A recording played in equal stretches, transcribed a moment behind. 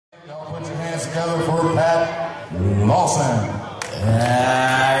together for Pat Lawson.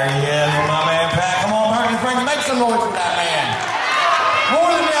 There he is, my man Pat. Come on, Perkins, bring make some noise for that man.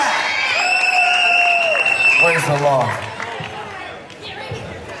 More than that. Praise the Lord.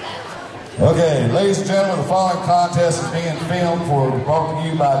 Okay, ladies and gentlemen, the following contest is being filmed brought to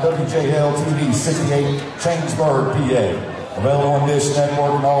you by WJL TV 68 Chambersburg, PA. Available on Dish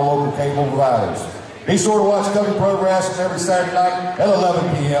Network and all local cable providers. Be sure to watch Covey programs every Saturday night at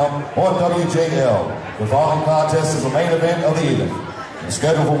 11 p.m. on WJL. The following contest is the main event of the evening. It's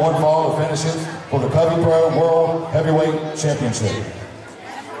scheduled for one fall to finish it for the Covey Pro World Heavyweight Championship.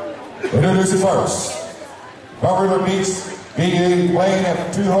 Introduce it first. From River Beach, PA, weighing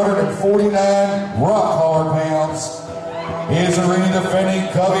at 249 rock hard pounds. He is the reigning defending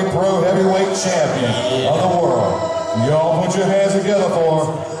Covey Pro Heavyweight Champion of the world. Y'all put your hands together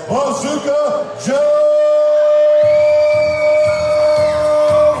for Bazooka Joe!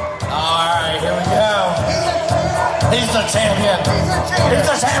 Alright, here we go. He's the champion. He's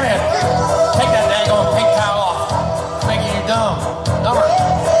the champion. Take that daggone pink towel off. It's making you dumb. Dumber.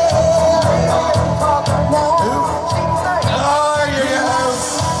 Oh, here you go.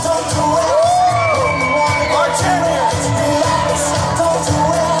 Our champion.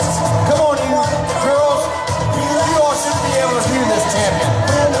 Come on, you girls. You all should be able to view this champion.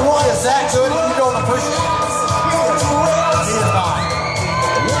 Is that good if you don't appreciate it? He is not.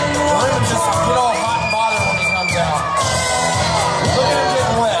 Let him just get all hot and bothered when he comes out. Look at him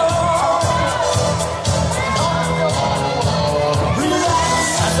getting wet.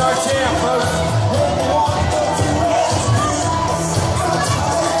 That's our champ, folks.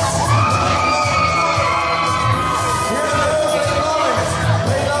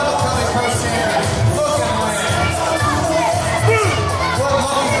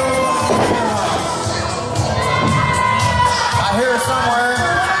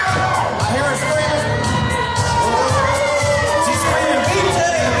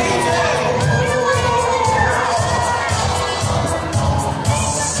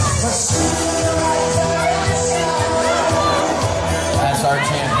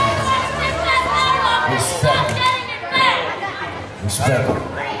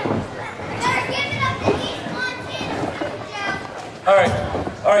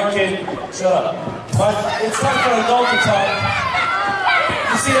 All right, kid, shut up. But it's time for an adult to talk.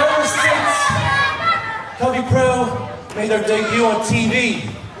 You see, ever since Covey Pro made their debut on TV,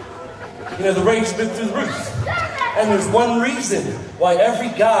 you know, the ratings have been through the roof. And there's one reason why every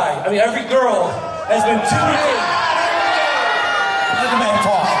girl has been tuning in. Let the man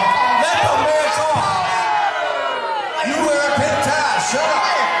talk. Let the man talk. You wear a pin tie. Shut up.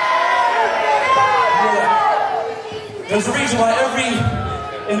 Yeah. There's a reason why every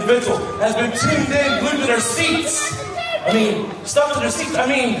individual has been tuned in, glued to their seats. Stuck to their seats.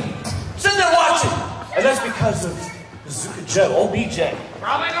 Sitting there watching. And that's because of Bazooka Joe, old BJ.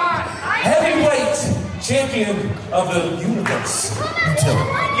 Probably not. Heavyweight champion of the universe.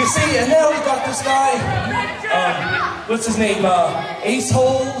 You see, and now we got this guy, what's his name, Ace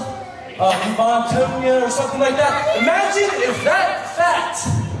Hole, Montonia or something like that. Imagine if that fat.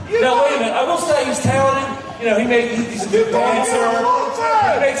 Now wait a minute, I will say he's talented. You know, he's a good dancer.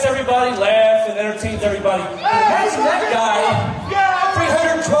 He makes everybody laugh and entertains everybody. But imagine that guy,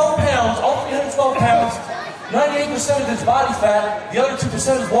 312 pounds, all 312 pounds, 98% of his body fat, the other 2%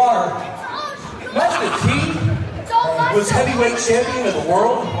 is water. Imagine if he was heavyweight champion of the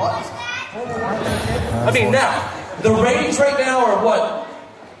world. Now, the ratings right now are what?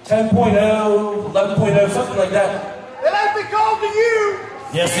 10.0, 11.0, something like that. It ain't because of you.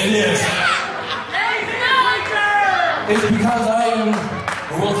 Yes, it is. It's because I am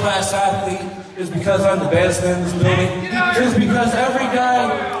a world-class athlete. It's because I'm the baddest man in this building. It's because every guy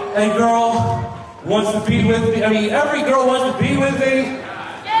and girl wants to be with me. Every girl wants to be with me.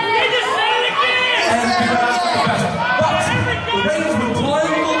 And but the ratings would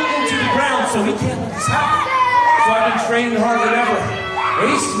dwindle into the ground, so we can't let this happen. So I've been training harder than ever.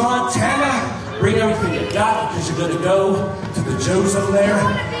 Ace, Montana, bring everything you got because you're going to go to the Joes over there,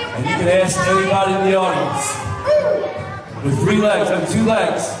 and you can ask anybody in the audience with 3 legs and 2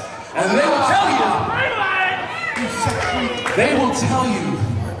 legs, and they will tell you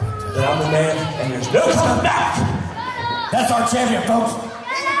that I'm the man, and there's no coming back. That's our champion, folks.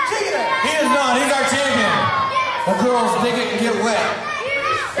 He is not. He's our champion. The girls dig it and get wet.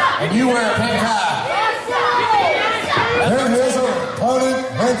 And you wear a pink tie. And here's our opponent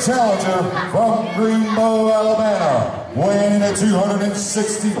and challenger from Greenbow, Alabama, weighing in at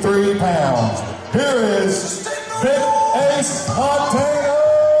 263 pounds. Here is Big Ace Montana.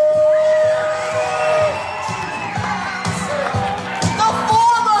 The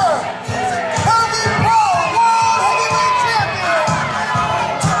former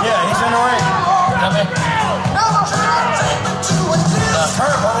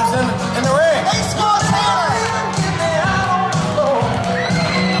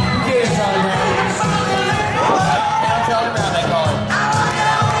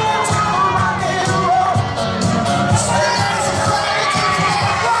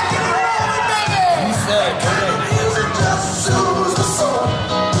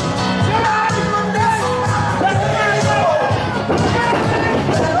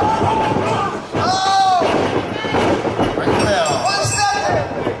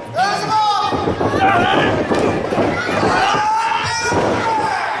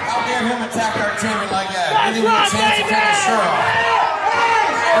attack our champion like that. Give him a chance to take his shirt off.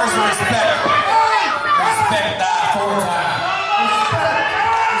 Where's the respect? Respect die 4 times.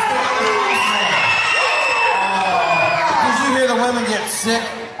 Did you hear the women get sick?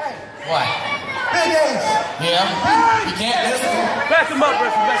 What? Big Ace. Yeah? You can't listen? Back him up,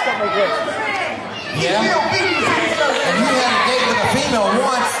 Griffin. Back up, my Griffin. Yeah? And you had a date with a female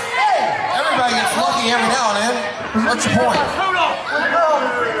once. Everybody gets lucky every now and then. What's your point?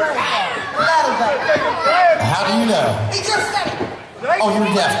 How do you know? He just said it. Oh,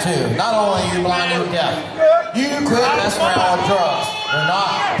 you're deaf too. Not only are you blind, you're deaf. You quit messing around with drugs. You're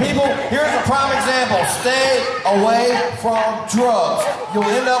not. People, here's a prime example. Stay away from drugs.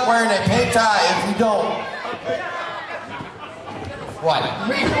 You'll end up wearing a pink tie if you don't. What?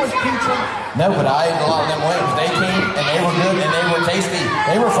 No, but I ate a lot of them wings. They came and they were good and they were tasty.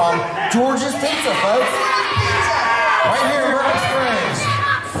 They were from George's Pizza, folks. Right here in Brooklyn Springs.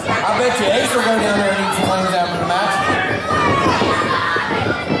 I bet you Ace will go down there and eat some wings after the match.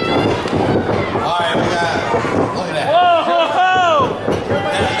 Alright, we got, look at that.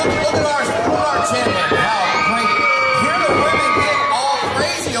 Look at our champion, how great. Here the women get all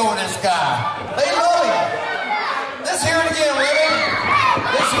crazy over this guy. They love him. Let's hear it again, women.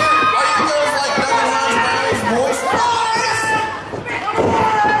 Let's hear it. Are you girls like Duncan House Brownie's voice?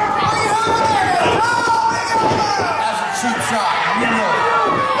 That's a cheap shot. You know it.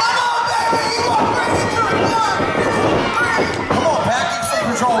 Come on, Pat, get some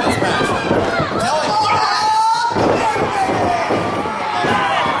control of this match. Tell him.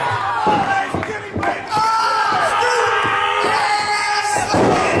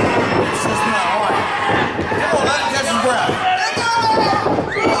 This is not right. Come on, let him catch his breath.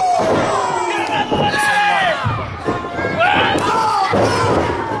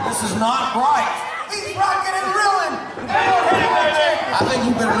 This is not right. He's rocking and reeling. I think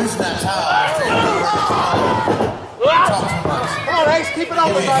you better loosen that towel. Talk too much. Come on, Ace, keep it up.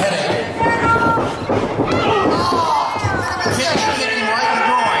 Give me a headache. Kick him right in the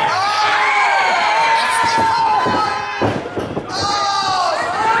groin.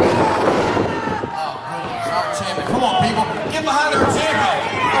 Oh, goodness, our champion. Come on, people. Get behind our champion.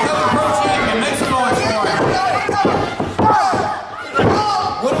 Covey Pro champion. Make some noise for him.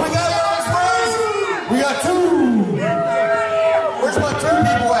 What do we got, Brooklyn Springs? We got 2. Where's my 2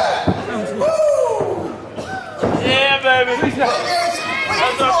 people at? Yeah, baby.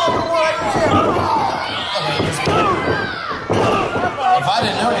 If I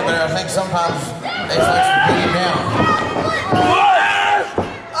didn't know any better, I think sometimes they like to beat him down.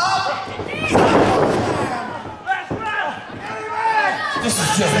 This is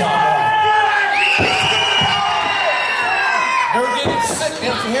just not right. They're getting sick,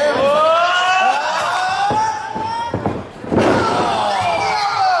 didn't you hear me?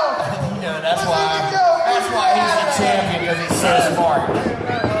 You know, that's why he's the champion, because he's so smart.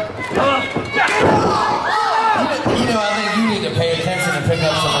 You know, I think you need to pay attention and pick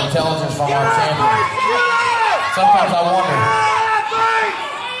up some intelligence from our champion. Sometimes I wonder.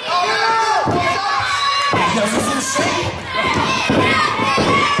 Because he's in shape.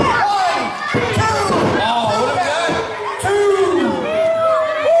 1, 2. Oh, what have we got? 2.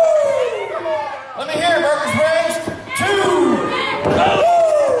 Woo. Let me hear it, Brooklyn Springs. 2. Woo.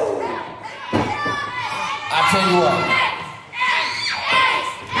 I tell you what.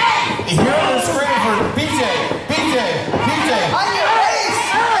 You hear them screaming for BJ.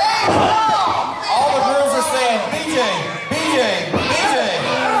 All the girls are saying BJ. BJ.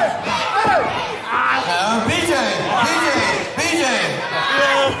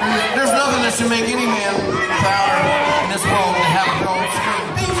 There's nothing that should make any man prouder in this world than to have a girl scream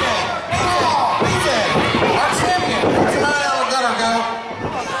BJ. Our champion. Come on out of the gutter, go.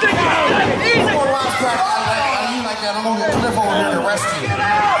 More wisecrack out of you like that. I'm gonna get Cliff over here to arrest you.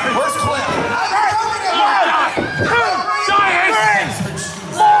 Where's Cliff?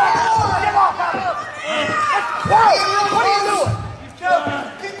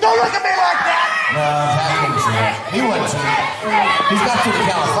 Don't look at me like that! No, Pat didn't cheat. He wasn't cheating. He's got to the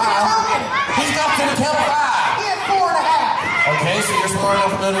count of 5. He's got to the count of 5. He had 4.5. Okay, so you're smart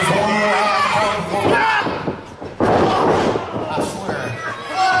enough to know there's 1 more half to come before. I swear.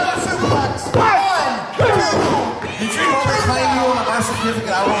 Suplex. 1, 2. Did you know they claim you on a birth certificate?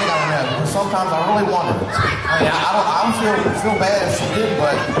 I really gotta know, because sometimes I really wonder. I mean, I don't feel bad if she did,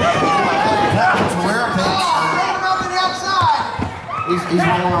 but to wear a pink shirt. He's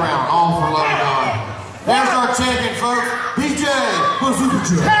rolling around, all for love of God. There's our champion, folks. BJ,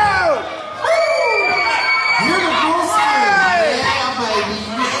 Bazooka. You're the cool skin. Yeah, baby.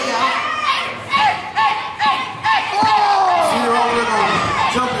 Yeah. See her over there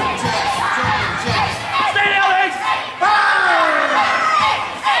jumping the chest.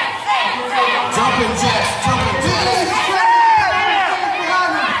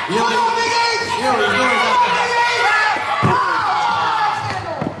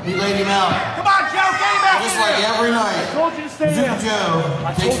 He laid him out. Come on, Joe, get him out. Just like every night, Bazooka Joe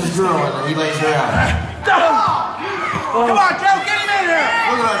takes his girl and he lays her out. Come on, Joe, get him in here.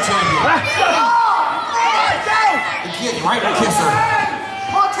 Look at our champion. The kid right to kiss her.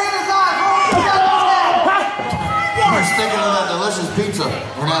 Montana's eyes. We're sticking to that delicious pizza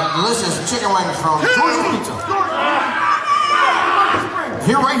or that delicious chicken wings from Georgia Pizza.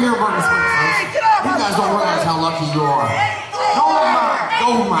 Here, right here, Burger Springs, folks. You guys don't realize how lucky you are.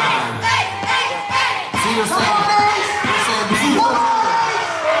 Gold mine. See, they're saying, Bazooka,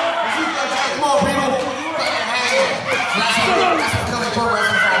 come on, people. That's what Covey pro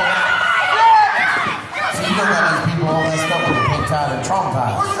wrestling's all about. See, you don't got these people all messed up with the pink tie and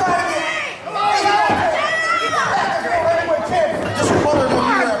traumatized. Just wonder when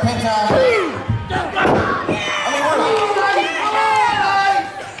you were at pink tie. I mean,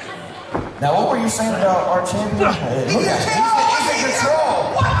 now, what were you saying about our champion? Look at him. He's in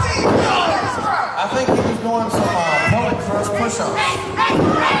control. I think he was doing some pelvic thrust push-ups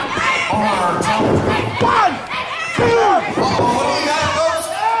on our television. 1, 2. Uh-oh, what do we got, folks?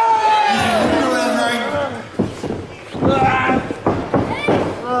 You know that's right.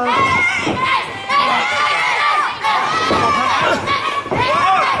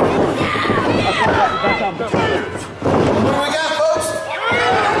 What do we got, folks?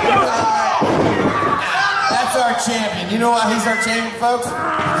 That's our champion. You know why he's our champion, folks?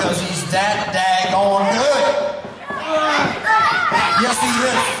 Because he's that daggone good. Yes, he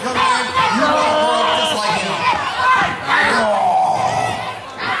is. Young man, you want to grow up just like him.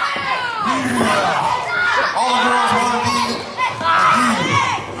 All the girls want to be like you.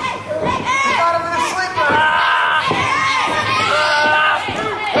 He got him in a sleeper.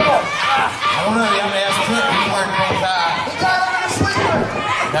 I don't know. You have to ask Clint. He's wearing pink tie. He got him in a sleeper.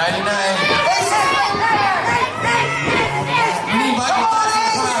 99. We need Michael Tyson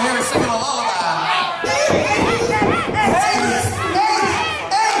to come out here and sing a lullaby.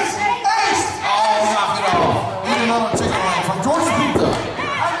 Oh, knock it off. Eat another chicken wing from Georgia Pizza.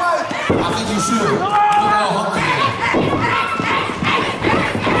 I think you should. Look how hungry you are.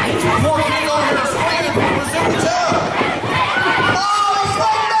 Poor kid over here swinging for Bazooka Joe. Oh, he's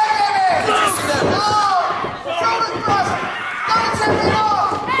right back at me. Did you see that? Oh, shoulder thrust. Don't take me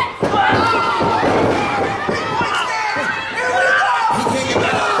off. Big boy stand. Here we go. He can't get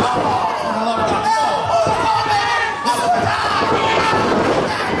back up.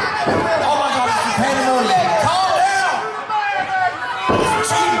 Oh my God, it's pandemonium. Calm down. It's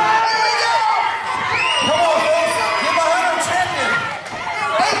cheating. Come on, folks. Get behind our champion.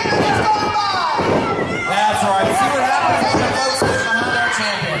 8 minutes gone by. That's right. See what happens when the folks get behind our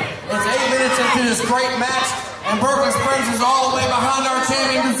champion. It's 8 minutes into this great match, and Berkeley Springs is all the way behind our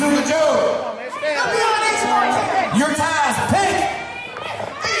champion, Bazooka Joe. Your tie is pink.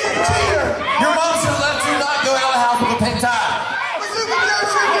 Your mom should let you not go out of the house with a pink tie.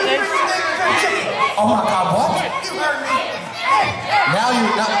 Oh my God, what? Now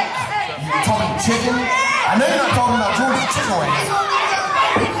you're not. You're talking chicken? I know you're not talking about Georgia chicken wings.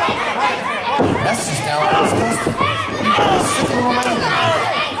 That's just down disgusting. Sick little man.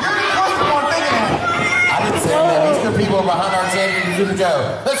 I didn't say that. These good people are behind our champion, Bazooka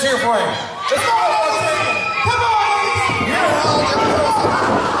Joe. Let's hear for him. Let's go, come on!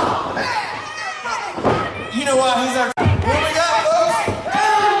 You know why he's our. What do we got, folks?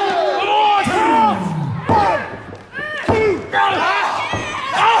 Come on!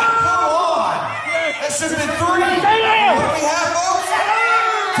 That should have been 3. What do we have, folks?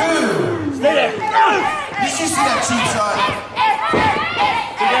 2. Stay there. Did you see that cheap shot?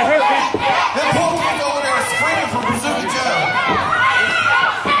 Them poor kids over there are screaming for Bazooka Joe.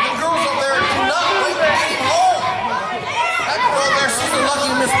 The girls over there do not wait to get him home. That girl over there, she's the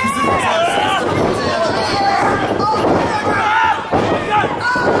lucky Miss Bazooka Joe. She's the beauty of the night.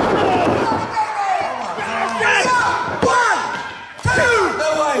 No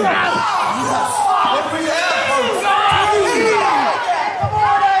way. Yes. What do we have, folks?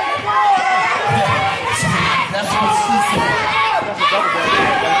 That's what she said.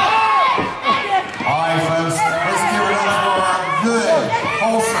 All right, folks. Let's give it up for our good,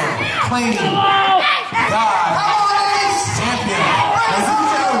 wholesome, clean guy, champion, Bazooka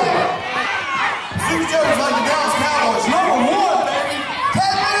Joe. Bazooka Joe is like the Dallas Cowboys. #1, baby.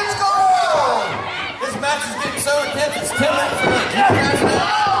 10 minutes gone. This match is getting so intense. It's 10 minutes. Keep your guys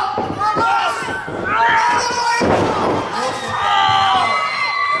down.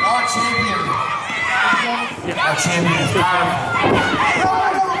 Our champion. Our champion is powerful.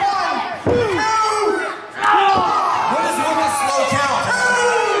 What is with this slow count?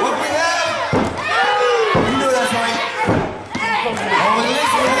 What do we have? You know that's right. Oh, at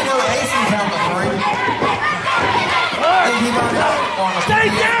least we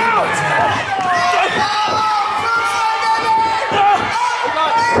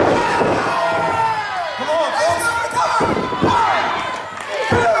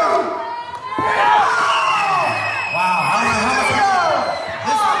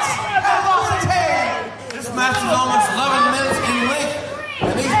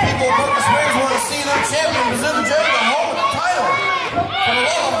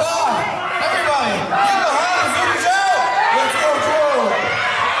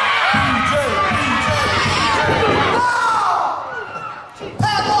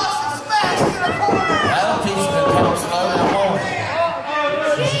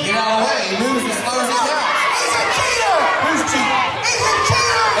out of the way. He moves as slow as he can. He's a cheater! Who's cheating? He's a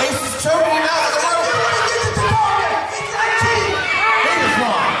cheater! Ace is choking him out of the rope. He can cheat! He is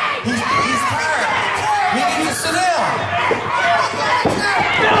not. He's tired. He needs to sit down.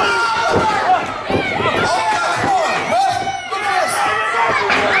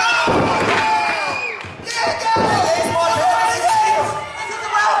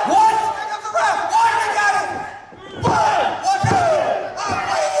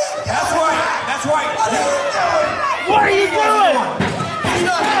 What are you doing? He's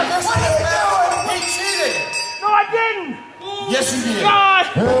not. What are you doing? He cheated. No, I didn't. Yes, you did. God.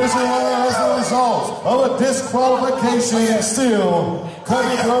 Here's the result of a disqualification and still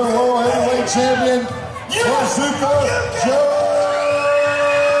Covey World Heavyweight Champion, Bazooka Joe.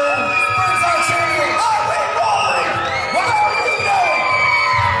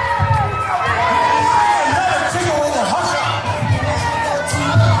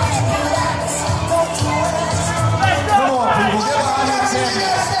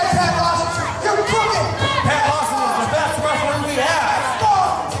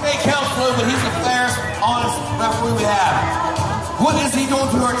 But he's the fairest, honest referee we have. What is he doing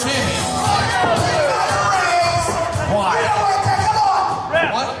to our champion? Why?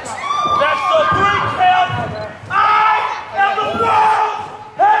 What? That's the 3 count. I am the world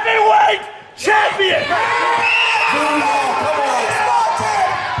heavyweight champion. Come on.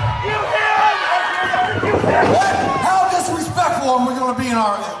 You hear it? What? How disrespectful are we going to be in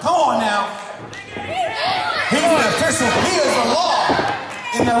our... Come on now. He's an official. He is the law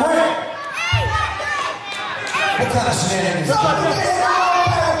in the ring. What kind of shenanigans?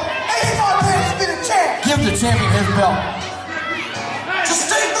 Give the champion his belt. Just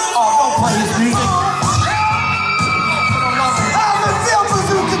stay. Oh, don't play his music.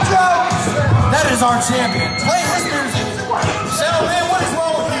 That is our champion. Play his music. Settle man, what is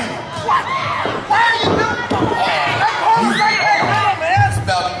wrong with you? It's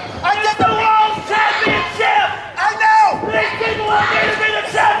about. I get the world championship. I know! These people want me to be the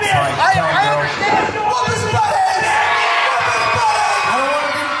champion. I understand! What was about it? I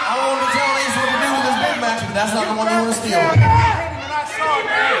don't want to be telling Ace what to do with his big match, but that's not the one you want to steal.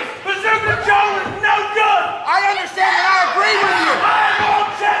 Bazooka Joe is no good. I understand and I agree with you! I am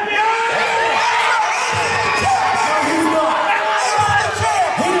world champion. He's not.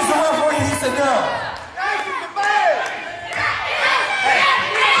 He is the referee and he said no.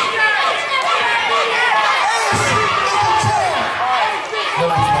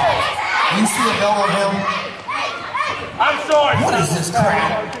 You see a belt on him? I'm sorry. What is this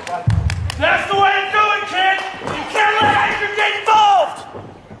crap? That's the way to do it, kid. You can't let Adrian get involved.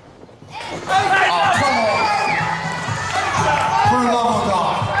 Oh, come on. For the love of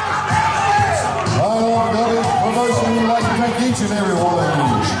God. Promotion, we'd like to thank each and every one of you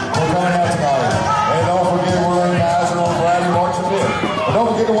for coming out tonight. And don't forget, we're in Kaiser on Friday, March 5th. And don't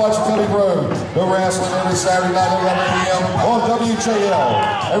forget to watch Covey Road. No wrestling every Saturday night at 11 p.m. on WJL.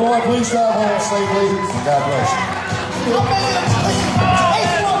 Everyone, please drive home safely. And God bless you.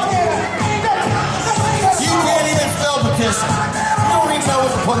 You can't even spell petition. You don't even know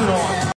what to put it on.